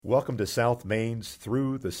Welcome to South Maine's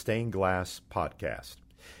Through the Stained Glass podcast.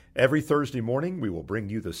 Every Thursday morning, we will bring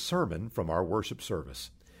you the sermon from our worship service.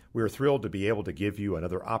 We are thrilled to be able to give you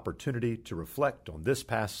another opportunity to reflect on this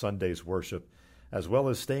past Sunday's worship, as well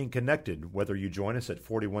as staying connected whether you join us at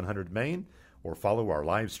 4100 Main or follow our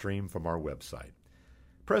live stream from our website.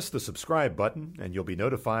 Press the subscribe button and you'll be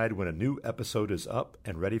notified when a new episode is up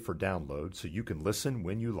and ready for download so you can listen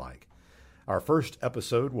when you like. Our first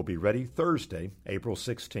episode will be ready Thursday, April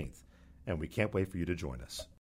 16th, and we can't wait for you to join us.